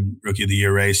 really good Rookie of the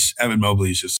Year race. Evan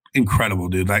Mobley is just incredible,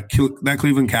 dude. That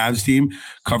Cleveland Cavs team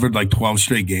covered like 12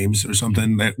 straight games or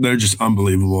something. They're just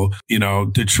unbelievable. You know,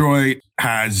 Detroit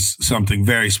has something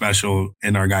very special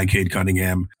in our guy, Cade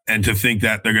Cunningham. And to think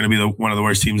that they're going to be one of the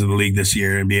worst teams in the league this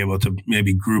year and be able to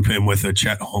maybe group him with a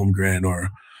Chet Holmgren or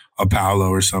a Paolo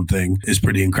or something is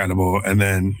pretty incredible. And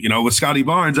then, you know, with Scotty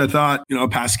Barnes, I thought, you know,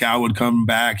 Pascal would come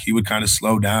back. He would kind of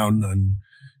slow down, and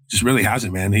just really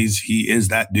hasn't, man. He is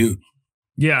that dude.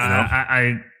 Yeah,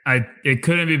 you know? I it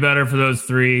couldn't be better for those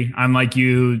three. I'm like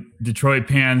you, Detroit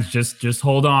fans, just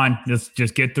hold on.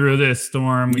 Just get through this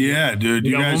storm. Dude.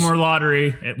 We got one more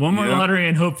lottery,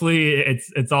 and hopefully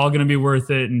it's all going to be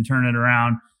worth it and turn it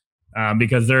around.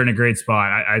 Because they're in a great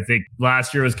spot. I think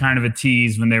last year was kind of a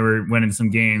tease when they were winning some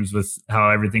games with how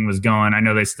everything was going. I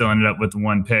know they still ended up with the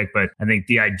one pick, but I think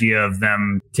the idea of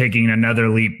them taking another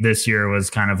leap this year was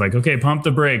kind of like, okay, pump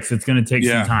the brakes. It's going to take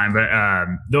some time, but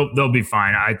they'll be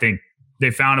fine. I think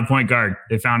they found a point guard.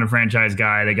 They found a franchise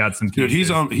guy. They got some pieces.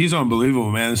 Dude, he's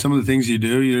unbelievable, man. Some of the things you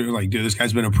do, you're like, dude, this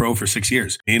guy's been a pro for 6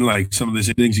 years. I mean, like some of the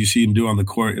things you see him do on the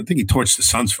court. I think he torched the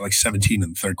Suns for like 17 in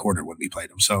the third quarter when we played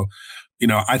him. So, you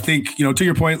know, I think, you know, to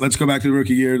your point, let's go back to the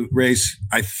Rookie Year race.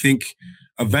 I think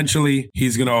eventually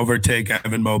he's going to overtake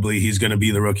Evan Mobley. He's going to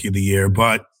be the Rookie of the Year.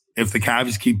 But if the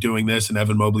Cavs keep doing this and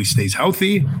Evan Mobley stays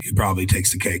healthy, he probably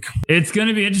takes the cake. It's going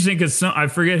to be interesting because I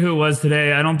forget who it was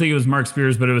today. I don't think it was Mark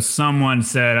Spears, but it was someone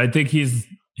said, I think Cade's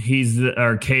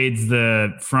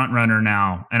the front runner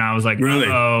now. And I was like, really?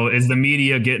 Oh, is the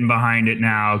media getting behind it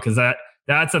now? Because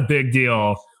that's a big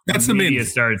deal. That's the media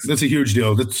starts. That's a huge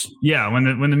deal. When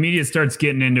the media starts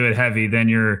getting into it heavy, then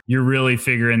you're really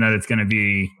figuring that it's going to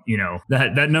be, you know,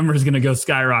 that number is going to go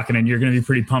skyrocketing, and you're going to be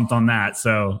pretty pumped on that.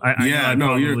 So I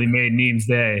probably made Neem's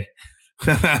day.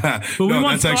 But we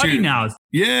want Scotty now.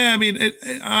 Yeah, I mean, no.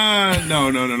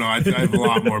 I have a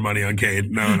lot more money on Cade.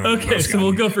 No. Okay, so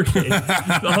we'll go for Cade.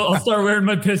 I'll start wearing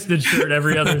my Piston shirt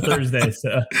every other Thursday.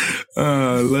 So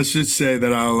let's just say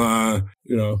that I'll,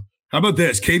 how about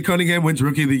this? Cade Cunningham wins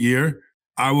Rookie of the Year.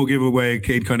 I will give away a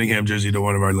Cade Cunningham jersey to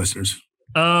one of our listeners.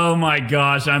 Oh my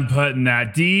gosh, I'm putting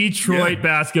that. Detroit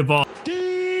basketball.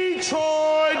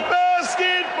 Detroit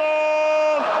basketball.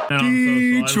 I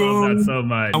love that so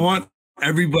much. I want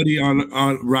everybody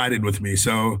on riding with me.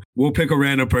 So we'll pick a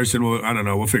random person. I don't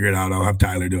know. We'll figure it out. I'll have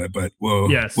Tyler do it, but we'll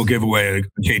give away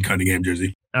a Cade Cunningham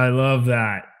jersey. I love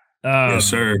that. Yes,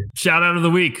 sir. Shout out of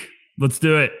the week. Let's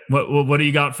do it. What do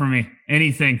you got for me?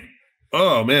 Anything.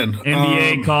 Oh, man.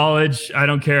 NBA, college, I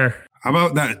don't care. How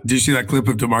about that? Did you see that clip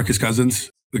of DeMarcus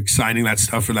Cousins signing that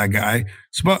stuff for that guy?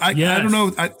 So, I don't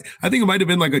know. I think it might have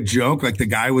been like a joke. Like the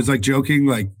guy was like joking.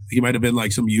 Like he might have been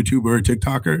like some YouTuber or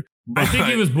TikToker. I think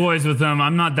he was boys with them.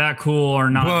 I'm not that cool or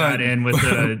not that in with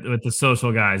the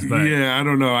social guys. But yeah, I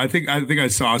don't know. I think I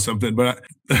saw something, but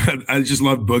I just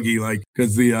love Boogie, like,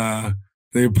 because the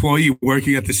employee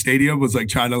working at the stadium was like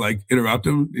trying to like interrupt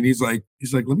him. And he's like,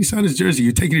 let me sign his jersey.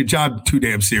 You're taking your job too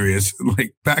damn serious. And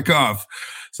like, back off.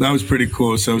 So that was pretty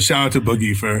cool. So shout out to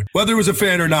Boogie for whether it was a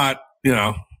fan or not, you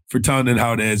know, for telling it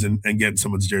how it is and getting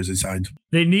someone's jersey signed.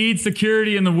 They need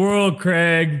security in the world,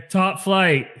 Craig. Top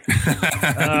flight.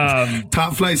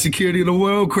 Top flight security in the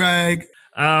world, Craig.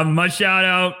 My shout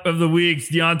out of the week's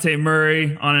Dejounte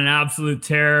Murray on an absolute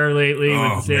tear lately with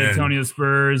the San Antonio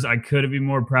Spurs. I couldn't be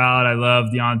more proud. I love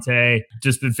Dejounte.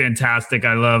 Just been fantastic.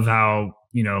 I love how,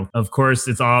 you know, of course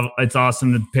it's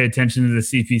awesome to pay attention to the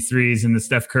CP3s and the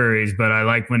Steph Currys, but I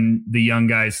like when the young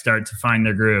guys start to find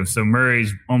their groove. So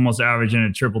Murray's almost averaging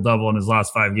a triple-double in his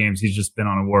last 5 games. He's just been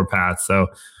on a warpath. So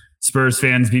Spurs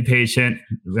fans, be patient.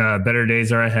 Better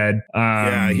days are ahead.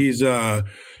 He's I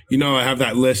have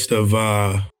that list of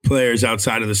players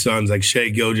outside of the Suns, like Shai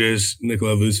Gilgeous,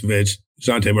 Nikola Vucevic.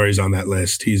 Dejounte Murray's on that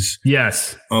list. He's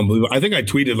unbelievable. I think I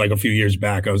tweeted like a few years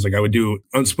back. I was like, I would do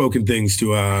unspoken things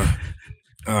to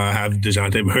have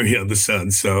Dejounte Murray on the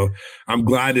Suns. So I'm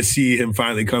glad to see him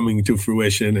finally coming to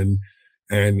fruition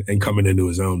and coming into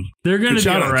his own. They're going to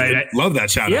do it right. Love that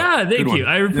shout out. Yeah, thank you.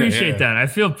 I appreciate that. I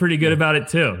feel pretty good about it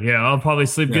too. Yeah, I'll probably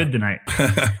sleep good tonight.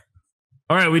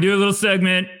 All right, we do a little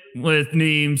segment with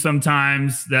Neem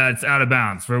sometimes that's out of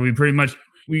bounds, where we pretty much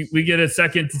we get a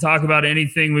second to talk about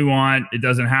anything we want. It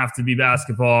doesn't have to be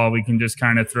basketball. We can just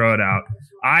kind of throw it out.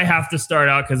 I have to start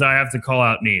out because I have to call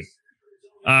out Neem.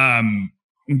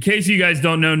 In case you guys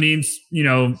don't know Neem's,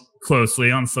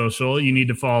 closely on social, you need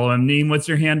to follow him. Neem, what's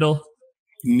your handle?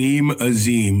 Neem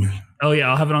Azim. Oh yeah,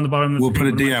 I'll have it on the bottom of the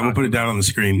screen. We'll put it down on the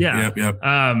screen. Yeah. Yep.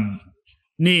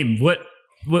 Neem,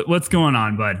 what's going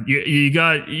on, bud? You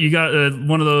got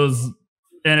one of those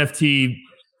NFT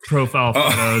profile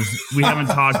photos. We haven't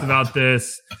talked about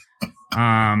this.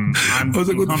 I'm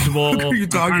comfortable. What are you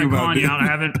talking about?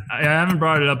 I haven't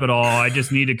brought it up at all. I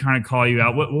just need to kind of call you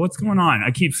out. What's going on?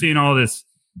 I keep seeing all this.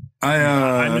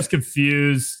 I'm just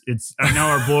confused. I know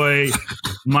our boy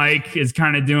Mike is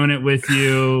kind of doing it with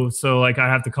you, so like I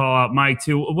have to call out Mike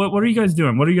too. What are you guys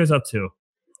doing? What are you guys up to?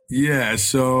 Yeah,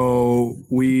 so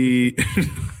we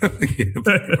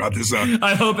brought this up.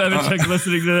 I hope Evanchek's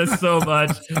listening to this so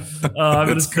much. I'm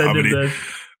going to send him this.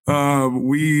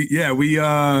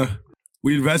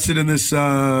 We invested in this, this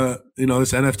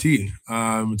NFT.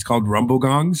 It's called Rumble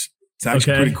Gongs. It's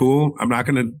actually pretty cool. I'm not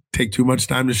going to take too much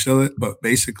time to show it, but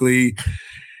basically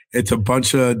it's a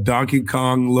bunch of Donkey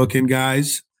Kong looking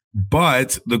guys.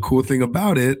 But the cool thing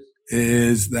about it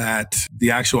is that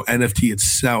the actual NFT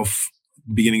itself,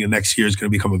 beginning of next year, is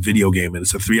going to become a video game, and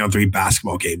it's a 3-on-3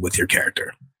 basketball game with your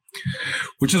character,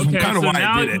 which is kind of why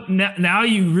I did it. Now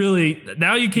you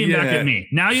came back at me.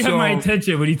 Now you have my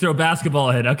attention when you throw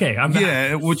basketball ahead. Okay, I'm back.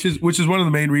 Yeah, which is one of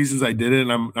the main reasons I did it.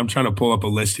 And I'm trying to pull up a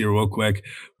list here real quick.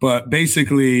 But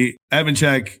basically,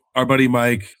 Evanchek, our buddy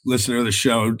Mike, listener of the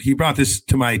show, he brought this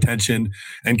to my attention,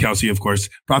 and Kelsey, of course,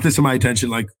 brought this to my attention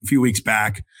like a few weeks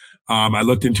back. I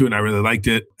looked into it and I really liked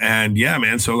it. And yeah,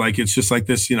 man. So like, it's just like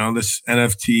this, this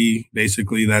NFT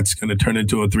basically that's going to turn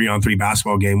into a 3-on-3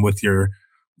 basketball game with your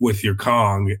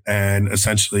Kong. And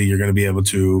essentially you're going to be able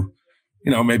to,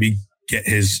 maybe get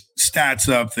his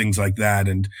stats up, things like that.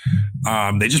 And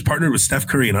they just partnered with Steph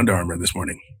Curry and Under Armour this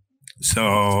morning.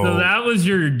 So that was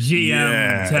your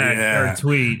GM text or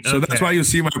tweet. So that's why you'll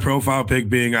see my profile pic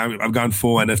being, I've gone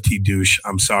full NFT douche.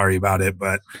 I'm sorry about it,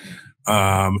 but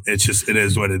it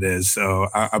is what it is. So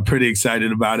I'm pretty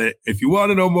excited about it. If you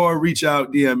want to know more, reach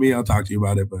out, DM me. I'll talk to you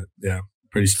about it. But yeah,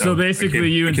 pretty stoked. So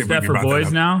basically you and Steph are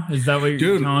boys now? Is that what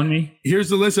you're telling me? Here's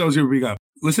the list I was going to bring up.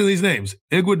 Listen to these names: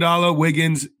 Iguodala,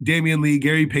 Wiggins, Damian Lee,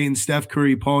 Gary Payton, Steph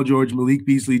Curry, Paul George, Malik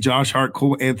Beasley, Josh Hart,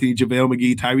 Cole Anthony, JaVale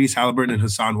McGee, Tyrese Halliburton, and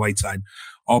Hassan Whiteside,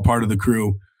 all part of the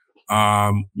crew.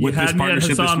 With this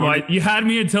partnership this morning, you had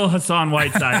me until Hassan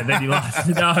Whiteside, and then you lost.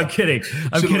 No, I'm kidding.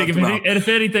 I'm kidding. If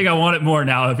anything, I want it more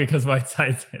now because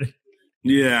Whiteside did it.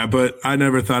 Yeah, but I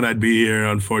never thought I'd be here.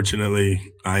 Unfortunately,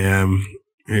 I am.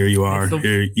 Here you are.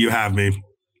 Here you have me.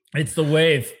 It's the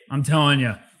wave. I'm telling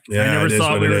you. Yeah, I never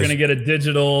thought we were going to get a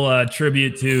digital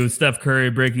tribute to Steph Curry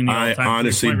breaking the all-time. I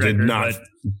honestly did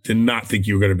not think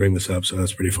you were going to bring this up, so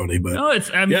that's pretty funny. But no,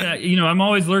 I'm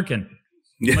always lurking.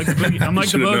 I'm like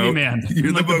the boogeyman.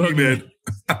 You're the boogeyman.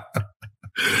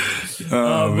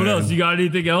 What else? You got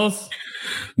anything else?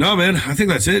 No, man. I think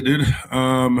that's it, dude.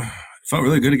 It felt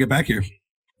really good to get back here.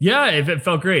 Yeah, it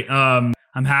felt great. I'm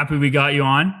happy we got you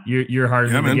on. You're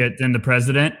harder to get than the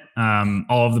president.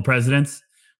 All of the presidents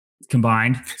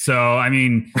combined. So, I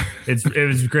mean, it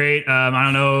was great. I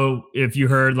don't know if you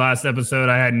heard last episode,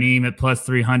 I had Neem at plus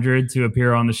 300 to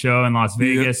appear on the show in Las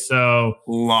Vegas. So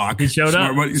lock. He showed smart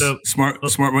up. Money, so,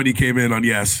 smart money came in on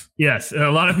yes. Yes.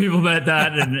 A lot of people bet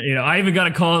that. And, I even got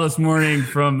a call this morning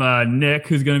from Nick,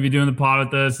 who's going to be doing the pod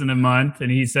with us in a month. And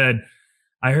he said,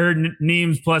 I heard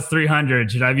Neem's plus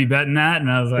 300. Should I be betting that? And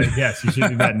I was like, yes, you should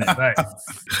be betting it. Right.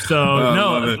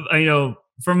 So,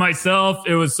 for myself,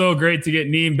 it was so great to get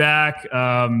Neem back.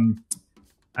 I'm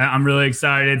really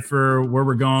excited for where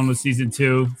we're going with season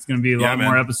 2. It's going to be a lot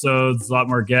more episodes, a lot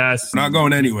more guests. We're not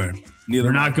going anywhere.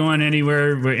 We're not going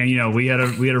anywhere. And, we had a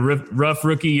rough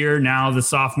rookie year. Now the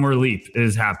sophomore leap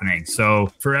is happening.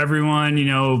 So for everyone,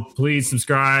 please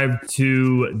subscribe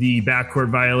to the Backcourt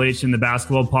Violation, the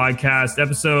basketball podcast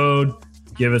episode.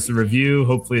 Give us a review.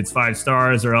 Hopefully it's 5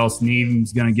 stars, or else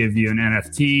Neem's going to give you an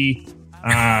NFT.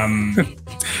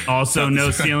 Also no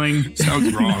ceiling.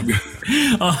 Sounds wrong.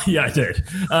 Yeah, I did.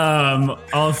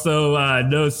 Also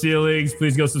no ceilings.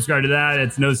 Please go subscribe to that.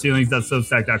 It's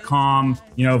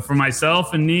noceilings.substack.com. For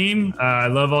myself and Neem, I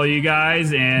love all you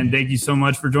guys, and thank you so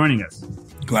much for joining us.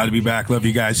 Glad to be back. Love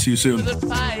you guys. See you soon.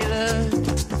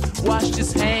 Washed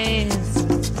his hands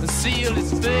and sealed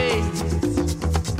his face.